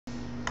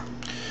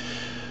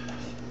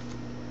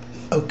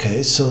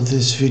Okay, so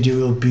this video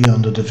will be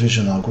on the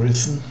division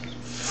algorithm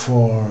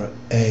for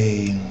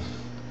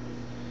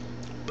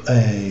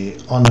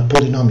on a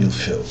polynomial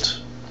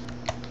field.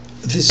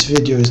 This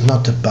video is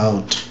not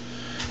about,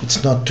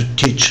 it's not to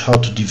teach how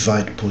to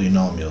divide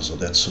polynomials or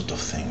that sort of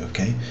thing,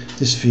 okay?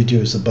 This video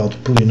is about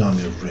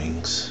polynomial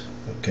rings,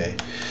 okay?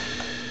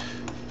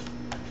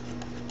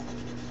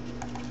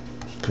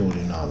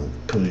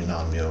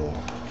 Polynomial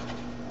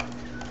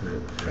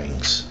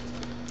rings,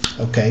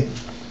 okay?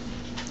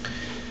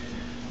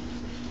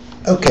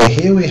 Okay,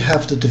 here we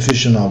have the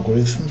division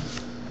algorithm.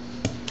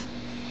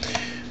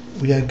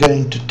 We are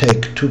going to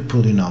take two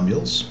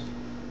polynomials.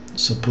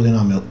 So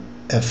polynomial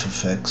f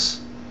of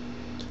x,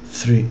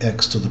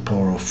 3x to the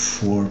power of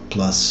 4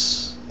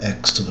 plus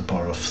x to the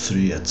power of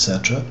 3,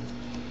 etc.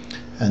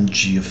 And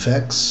g of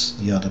x,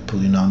 the other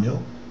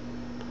polynomial.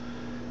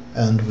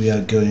 And we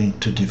are going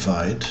to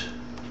divide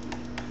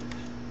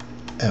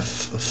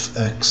f of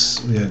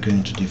x, we are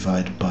going to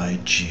divide by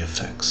g of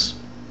x.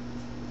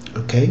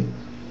 Okay?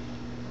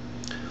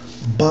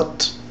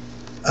 But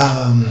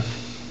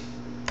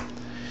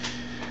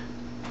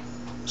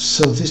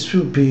so this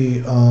will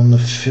be on the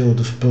field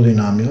of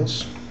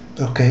polynomials.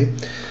 Okay,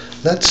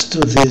 let's do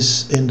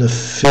this in the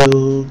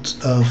field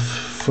of,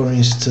 for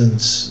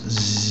instance,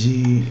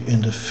 z,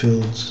 in the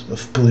field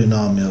of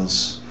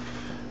polynomials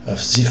of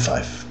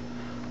z5.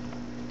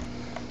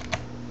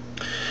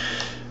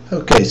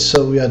 Okay,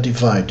 so we are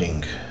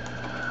dividing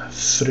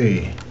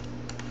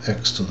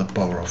 3x to the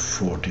power of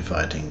 4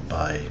 dividing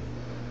by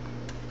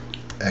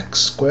x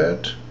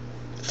squared.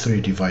 3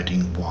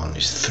 dividing 1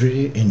 is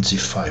 3. In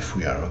z5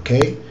 we are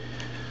okay.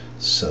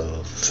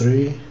 So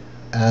 3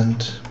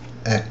 and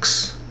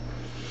x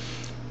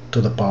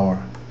to the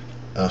power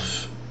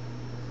of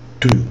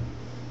 2,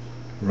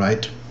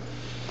 right?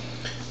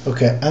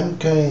 Okay, I'm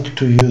going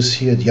to use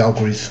here the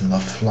algorithm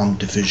of long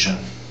division.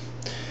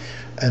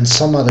 And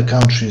some other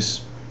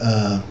countries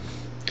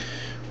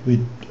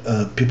with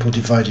people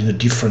divide in a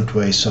different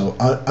way, so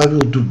I will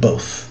do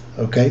both,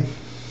 okay?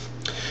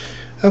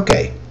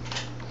 Okay.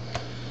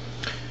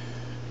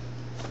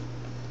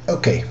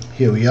 Okay,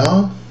 here we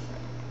are.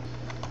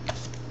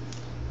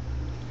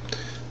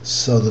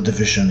 So the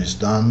division is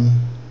done.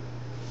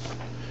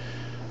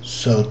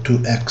 So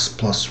 2x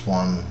plus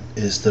 1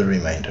 is the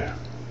remainder.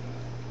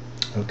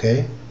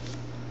 Okay?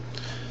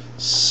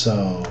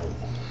 So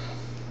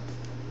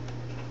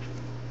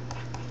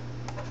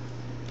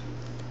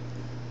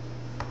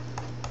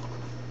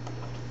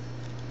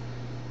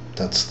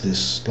that's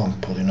this long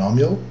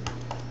polynomial.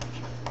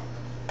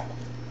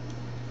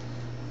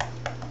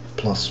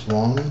 Plus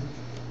 1.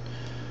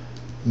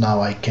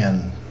 Now I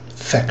can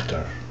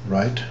factor,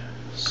 right?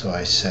 So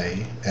I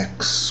say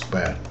x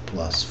squared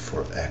plus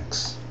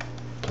 4x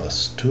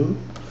plus 2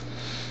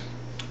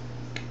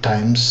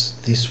 times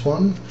this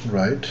one,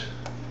 right?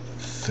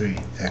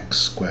 3x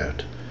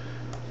squared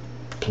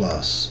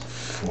plus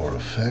 4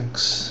 of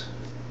x,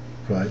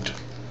 right?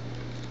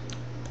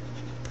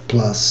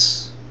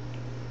 Plus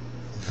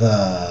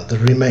the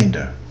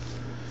remainder.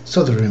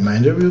 So the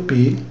remainder will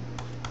be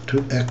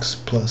 2x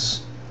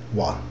plus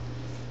 1.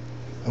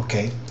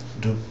 Okay,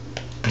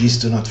 please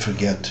do not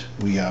forget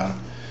we are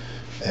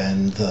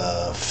in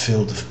the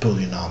field of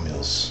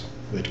polynomials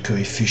with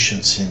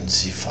coefficients in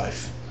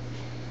z5.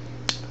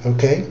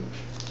 Okay,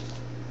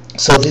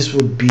 so this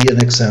would be an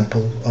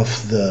example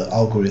of the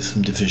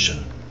algorithm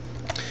division.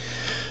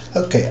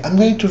 Okay, I'm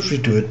going to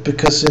redo it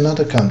because in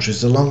other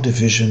countries the long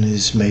division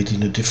is made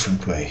in a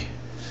different way.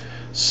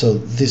 So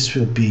this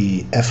will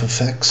be f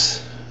of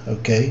x,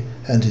 okay,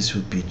 and this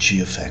will be g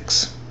of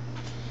x.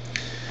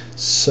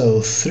 So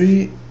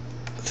 3x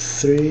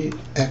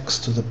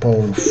to the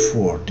power of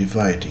 4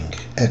 dividing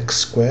x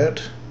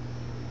squared,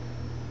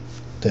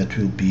 that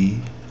will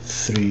be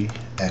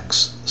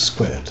 3x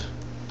squared.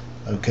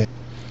 Okay.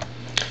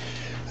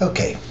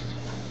 Okay.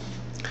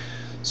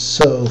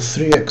 So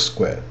 3x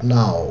squared.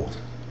 Now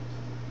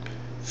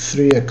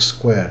 3x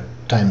squared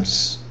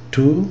times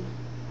 2,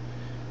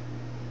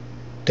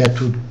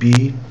 that would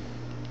be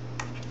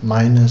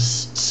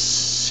minus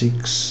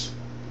 6x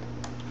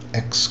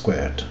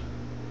squared.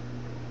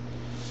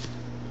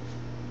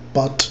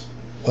 But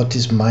what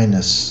is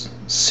minus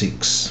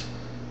 6?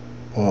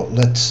 Or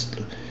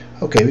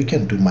okay, we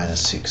can do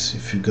minus 6.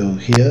 If you go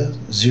here,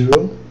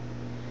 0.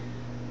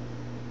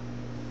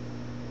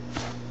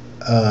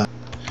 Let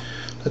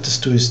us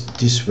do it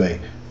this way.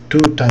 2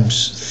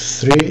 times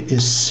 3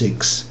 is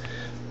 6.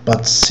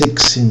 But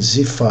 6 in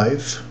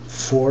z5,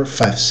 4,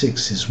 5,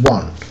 6 is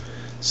 1.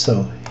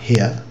 So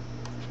here,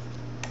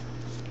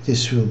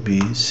 this will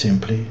be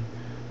simply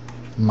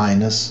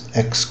minus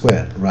x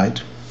squared,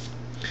 right?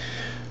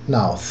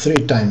 Now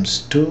 3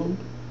 times 2,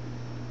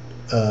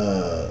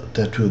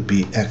 that will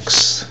be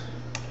x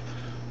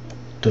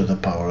to the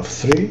power of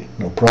 3,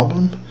 no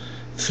problem.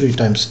 3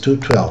 times 2,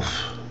 12.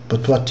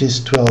 But what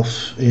is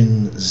 12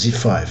 in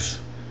z5?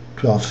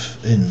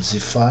 12 in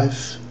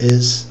z5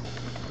 is,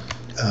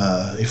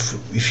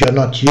 if you're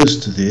not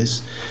used to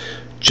this,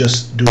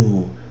 just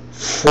do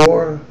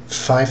 4,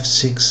 5,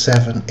 6,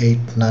 7,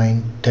 8,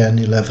 9, 10,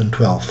 11,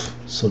 12.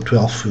 So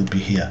 12 will be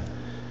here.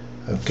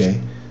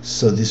 Okay,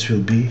 so this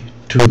will be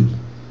 2.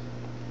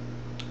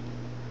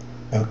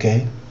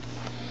 Okay.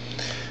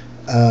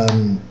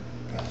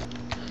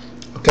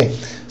 Okay,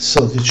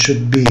 so this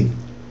should be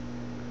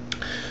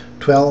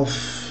 12,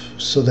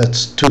 so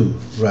that's 2,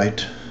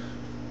 right?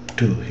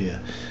 2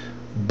 here,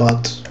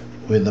 but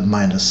with a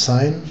minus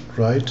sign,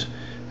 right?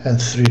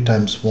 And 3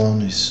 times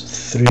 1 is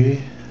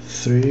 3,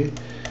 3,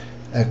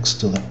 x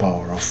to the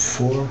power of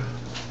 4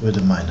 with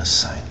a minus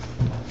sign.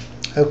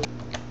 Okay.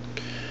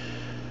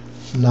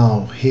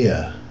 Now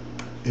here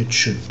it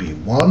should be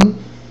 1.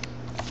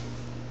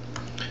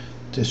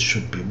 This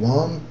should be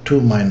 1.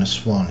 2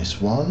 minus 1 is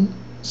 1.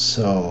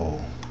 So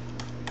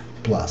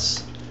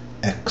plus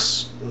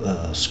x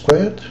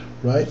squared,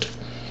 right?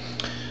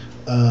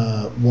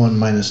 1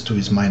 minus 2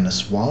 is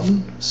minus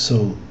 1.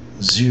 So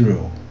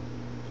 0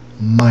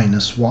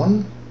 minus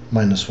 1.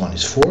 Minus 1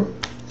 is 4.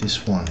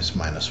 This one is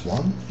minus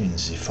 1 in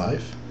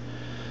Z5.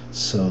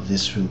 So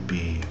this will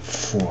be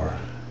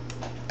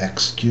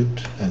 4x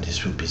cubed, and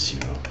this will be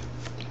 0,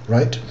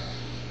 right?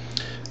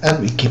 And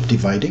we keep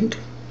dividing.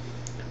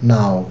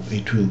 Now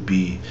it will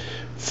be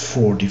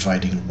 4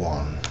 dividing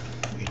 1.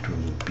 It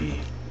will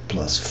be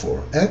plus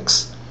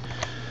 4x.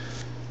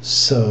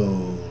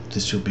 So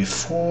this will be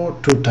 4.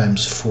 2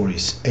 times 4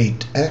 is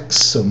 8x,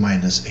 so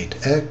minus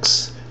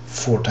 8x.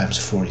 4 times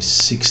 4 is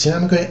 16.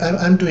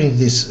 I'm doing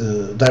this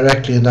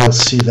directly, and I'll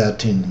see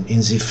that in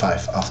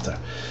Z5 after.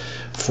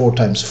 4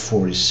 times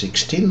 4 is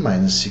 16,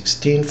 minus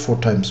 16. 4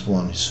 times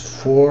 1 is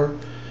 4,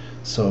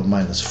 so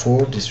minus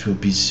 4. This will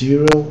be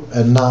 0.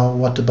 And now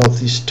what about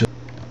these two?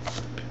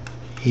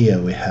 Here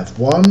we have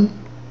 1.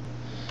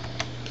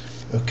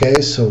 Okay,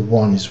 so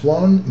 1 is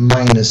 1.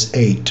 Minus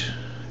 8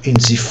 in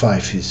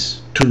Z5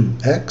 is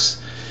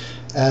 2x.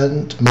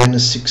 And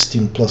minus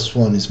 16 plus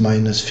 1 is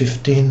minus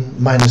 15.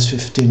 Minus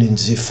 15 in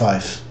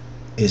Z5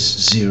 is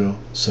 0.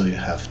 So you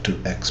have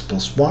 2x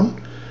plus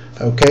 1.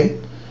 Okay,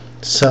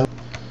 so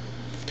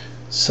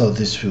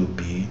this will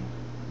be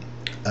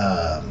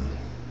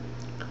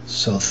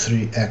so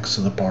 3x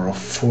to the power of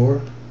 4,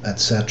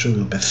 etc.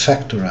 will be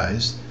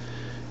factorized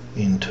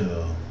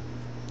into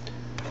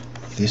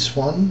this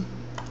one,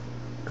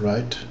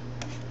 right?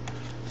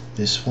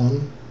 This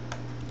one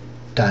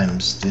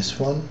times this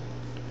one,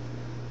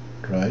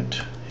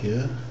 right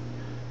here,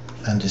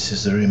 and this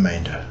is the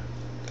remainder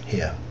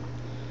here.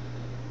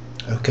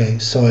 Okay,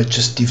 so I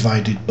just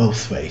divided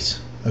both ways.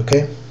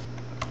 Okay,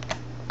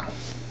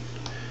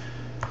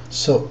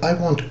 so I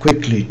want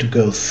quickly to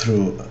go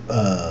through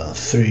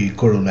 3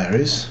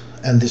 corollaries,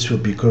 and this will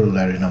be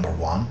corollary number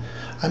 1.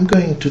 I'm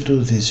going to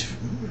do this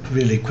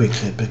really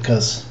quickly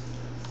because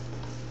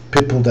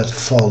people that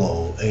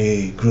follow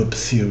a group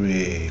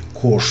theory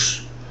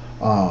course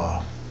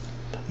are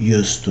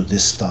used to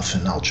this stuff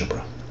in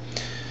algebra.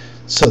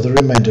 So the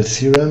remainder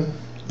theorem: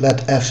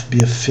 let f be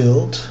a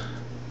field,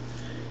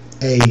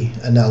 a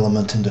an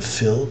element in the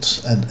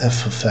field, and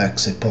f of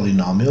x a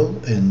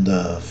polynomial in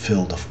the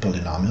field of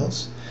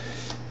polynomials.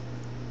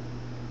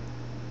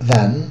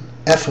 Then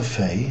f of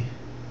a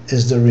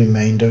is the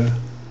remainder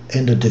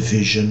in the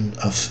division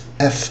of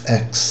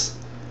fx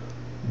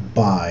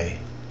by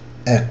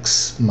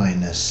x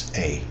minus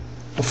a.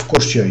 Of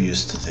course you are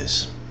used to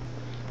this.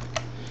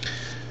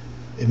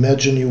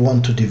 Imagine you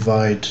want to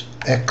divide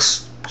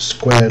x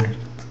squared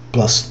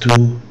plus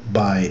 2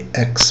 by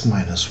x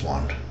minus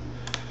 1.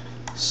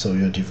 So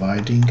you're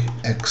dividing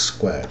x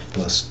squared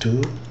plus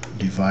 2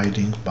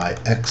 dividing by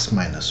x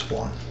minus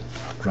 1,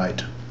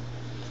 right?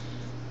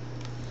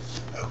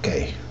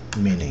 Okay,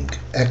 meaning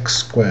x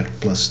squared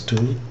plus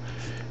 2,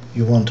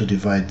 you want to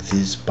divide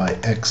this by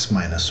x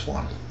minus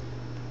 1.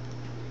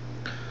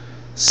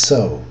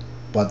 So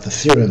what the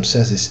theorem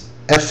says is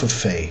f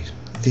of a,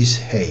 this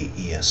a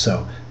here,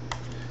 so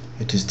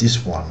it is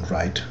this one,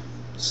 right?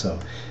 So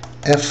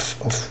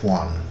f of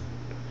 1,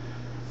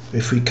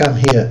 if we come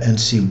here and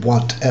see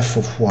what f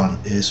of 1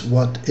 is,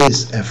 what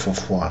is f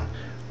of 1?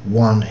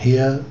 1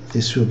 here,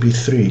 this will be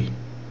 3.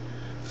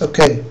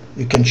 Okay,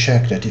 you can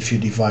check that if you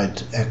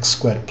divide x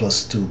squared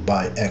plus 2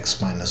 by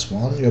x minus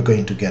 1, you're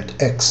going to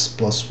get x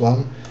plus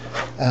 1,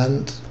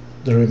 and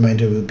the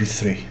remainder will be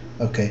 3.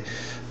 Okay,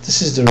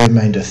 this is the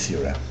remainder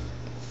theorem.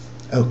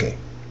 Okay,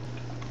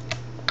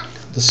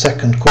 the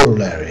second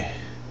corollary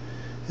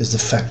is the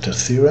factor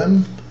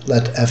theorem.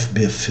 Let f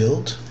be a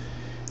field,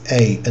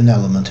 a an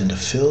element in the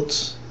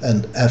field,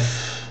 and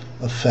f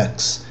of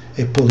x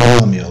a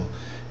polynomial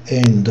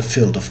in the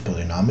field of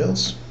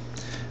polynomials.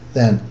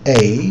 Then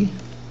a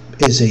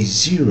is a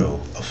 0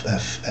 of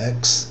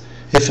fx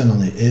if and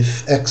only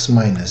if x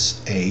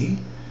minus a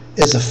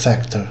is a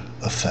factor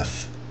of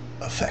f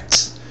of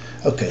x.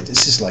 Okay,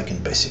 this is like in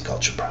basic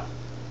algebra.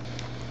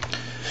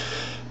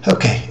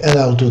 Okay, and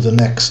I'll do the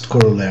next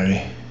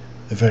corollary,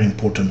 a very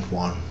important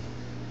one,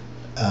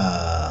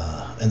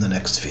 in the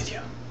next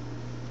video.